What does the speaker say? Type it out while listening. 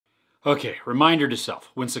Okay, reminder to self,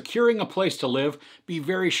 when securing a place to live, be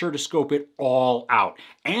very sure to scope it all out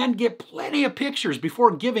and get plenty of pictures before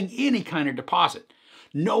giving any kind of deposit.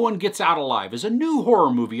 No One Gets Out Alive is a new horror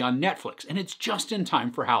movie on Netflix, and it's just in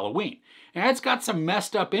time for Halloween. And it's got some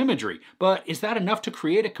messed up imagery, but is that enough to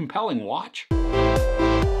create a compelling watch?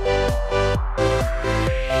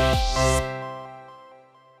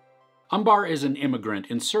 Ambar is an immigrant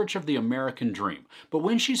in search of the American dream, but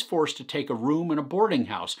when she's forced to take a room in a boarding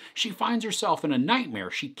house, she finds herself in a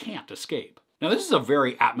nightmare she can't escape. Now, this is a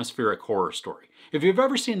very atmospheric horror story. If you've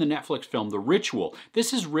ever seen the Netflix film The Ritual,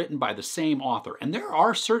 this is written by the same author, and there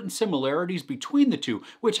are certain similarities between the two,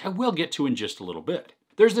 which I will get to in just a little bit.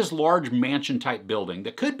 There's this large mansion-type building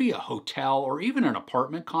that could be a hotel or even an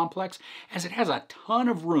apartment complex, as it has a ton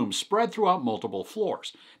of rooms spread throughout multiple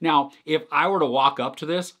floors. Now, if I were to walk up to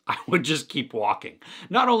this, I would just keep walking.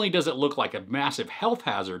 Not only does it look like a massive health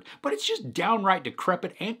hazard, but it's just downright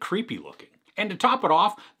decrepit and creepy looking. And to top it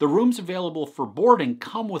off, the rooms available for boarding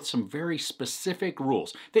come with some very specific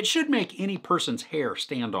rules that should make any person's hair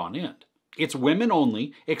stand on end. It's women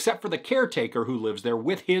only, except for the caretaker who lives there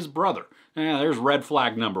with his brother. There's red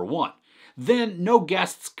flag number 1. Then no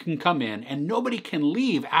guests can come in and nobody can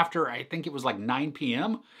leave after, I think it was like 9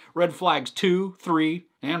 p.m. Red flags 2, 3,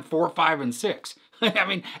 and 4, 5, and 6. I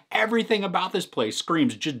mean, everything about this place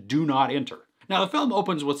screams just do not enter. Now, the film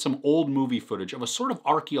opens with some old movie footage of a sort of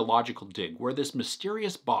archaeological dig where this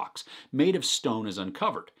mysterious box made of stone is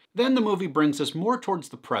uncovered. Then the movie brings us more towards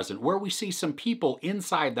the present, where we see some people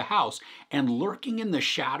inside the house, and lurking in the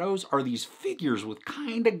shadows are these figures with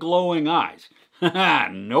kinda glowing eyes. Haha,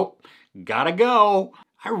 nope, gotta go.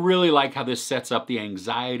 I really like how this sets up the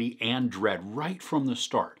anxiety and dread right from the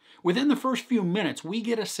start. Within the first few minutes, we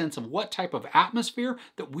get a sense of what type of atmosphere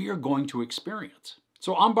that we are going to experience.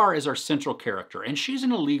 So Ambar is our central character, and she's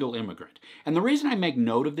an illegal immigrant. And the reason I make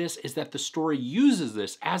note of this is that the story uses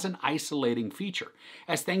this as an isolating feature.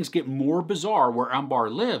 As things get more bizarre where Ambar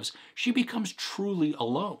lives, she becomes truly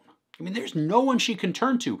alone. I mean, there's no one she can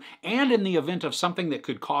turn to, and in the event of something that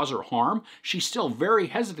could cause her harm, she's still very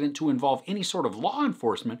hesitant to involve any sort of law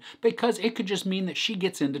enforcement because it could just mean that she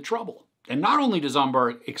gets into trouble. And not only does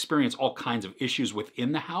Ambar experience all kinds of issues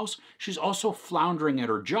within the house, she's also floundering at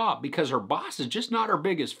her job because her boss is just not her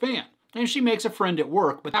biggest fan. And she makes a friend at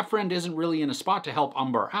work, but that friend isn't really in a spot to help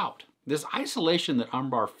Ambar out. This isolation that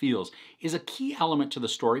Ambar feels is a key element to the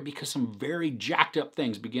story because some very jacked up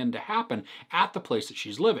things begin to happen at the place that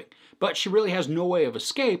she's living. But she really has no way of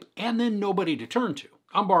escape and then nobody to turn to.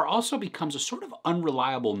 Ambar also becomes a sort of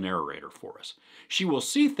unreliable narrator for us. She will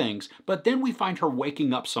see things, but then we find her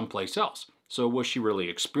waking up someplace else. So was she really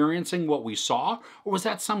experiencing what we saw, or was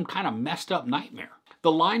that some kind of messed up nightmare?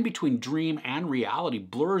 The line between dream and reality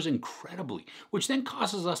blurs incredibly, which then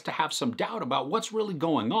causes us to have some doubt about what's really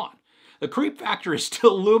going on. The creep factor is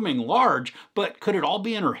still looming large, but could it all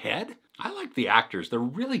be in her head? I like the actors. They're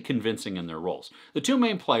really convincing in their roles. The two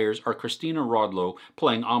main players are Christina Rodlow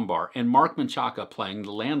playing Ambar and Mark Menchaca playing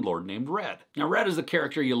the landlord named Red. Now, Red is the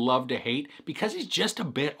character you love to hate because he's just a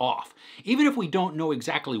bit off, even if we don't know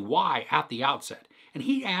exactly why at the outset. And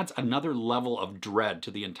he adds another level of dread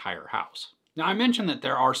to the entire house. Now, I mentioned that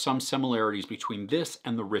there are some similarities between this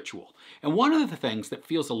and The Ritual, and one of the things that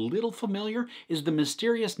feels a little familiar is the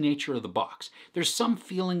mysterious nature of the box. There's some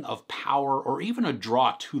feeling of power or even a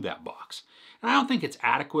draw to that box. And I don't think it's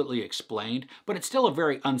adequately explained, but it's still a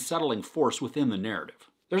very unsettling force within the narrative.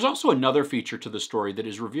 There's also another feature to the story that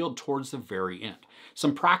is revealed towards the very end.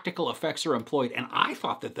 Some practical effects are employed, and I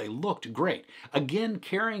thought that they looked great, again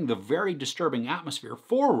carrying the very disturbing atmosphere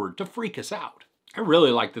forward to freak us out. I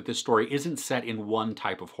really like that this story isn't set in one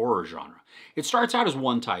type of horror genre. It starts out as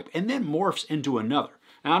one type and then morphs into another.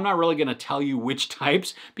 Now, I'm not really going to tell you which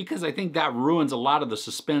types because I think that ruins a lot of the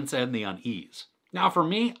suspense and the unease. Now, for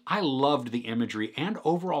me, I loved the imagery and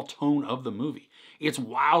overall tone of the movie. It's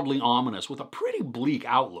wildly ominous with a pretty bleak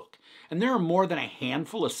outlook. And there are more than a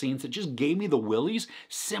handful of scenes that just gave me the willies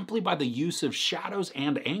simply by the use of shadows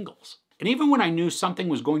and angles. And even when I knew something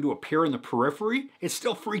was going to appear in the periphery, it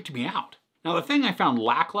still freaked me out. Now, the thing I found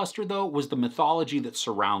lackluster, though, was the mythology that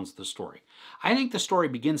surrounds the story. I think the story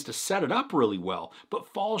begins to set it up really well, but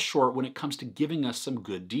falls short when it comes to giving us some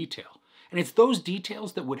good detail. And it's those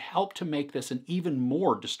details that would help to make this an even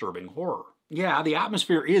more disturbing horror. Yeah, the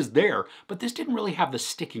atmosphere is there, but this didn't really have the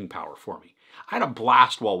sticking power for me. I had a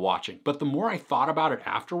blast while watching, but the more I thought about it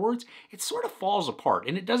afterwards, it sort of falls apart,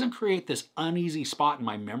 and it doesn't create this uneasy spot in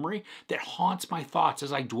my memory that haunts my thoughts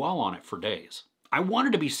as I dwell on it for days. I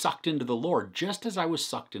wanted to be sucked into the lore just as I was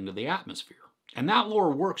sucked into the atmosphere. And that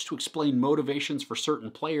lore works to explain motivations for certain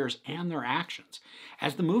players and their actions.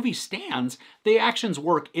 As the movie stands, the actions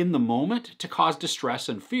work in the moment to cause distress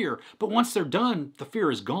and fear, but once they're done, the fear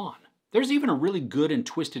is gone. There's even a really good and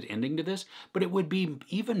twisted ending to this, but it would be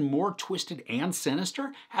even more twisted and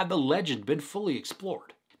sinister had the legend been fully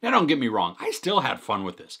explored. Now don't get me wrong, I still had fun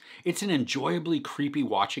with this. It's an enjoyably creepy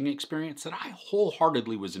watching experience that I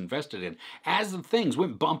wholeheartedly was invested in as the things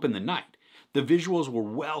went bump in the night. The visuals were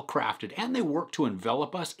well crafted and they worked to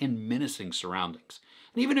envelop us in menacing surroundings.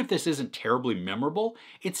 And even if this isn't terribly memorable,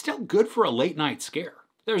 it's still good for a late night scare.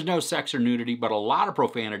 There's no sex or nudity, but a lot of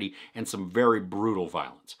profanity and some very brutal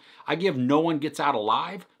violence. I give No One Gets Out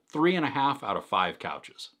Alive 3.5 out of 5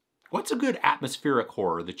 couches. What's a good atmospheric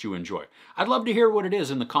horror that you enjoy? I'd love to hear what it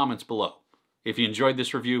is in the comments below. If you enjoyed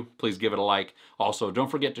this review, please give it a like. Also,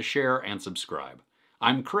 don't forget to share and subscribe.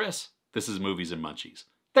 I'm Chris. This is Movies and Munchies.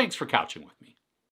 Thanks for couching with me.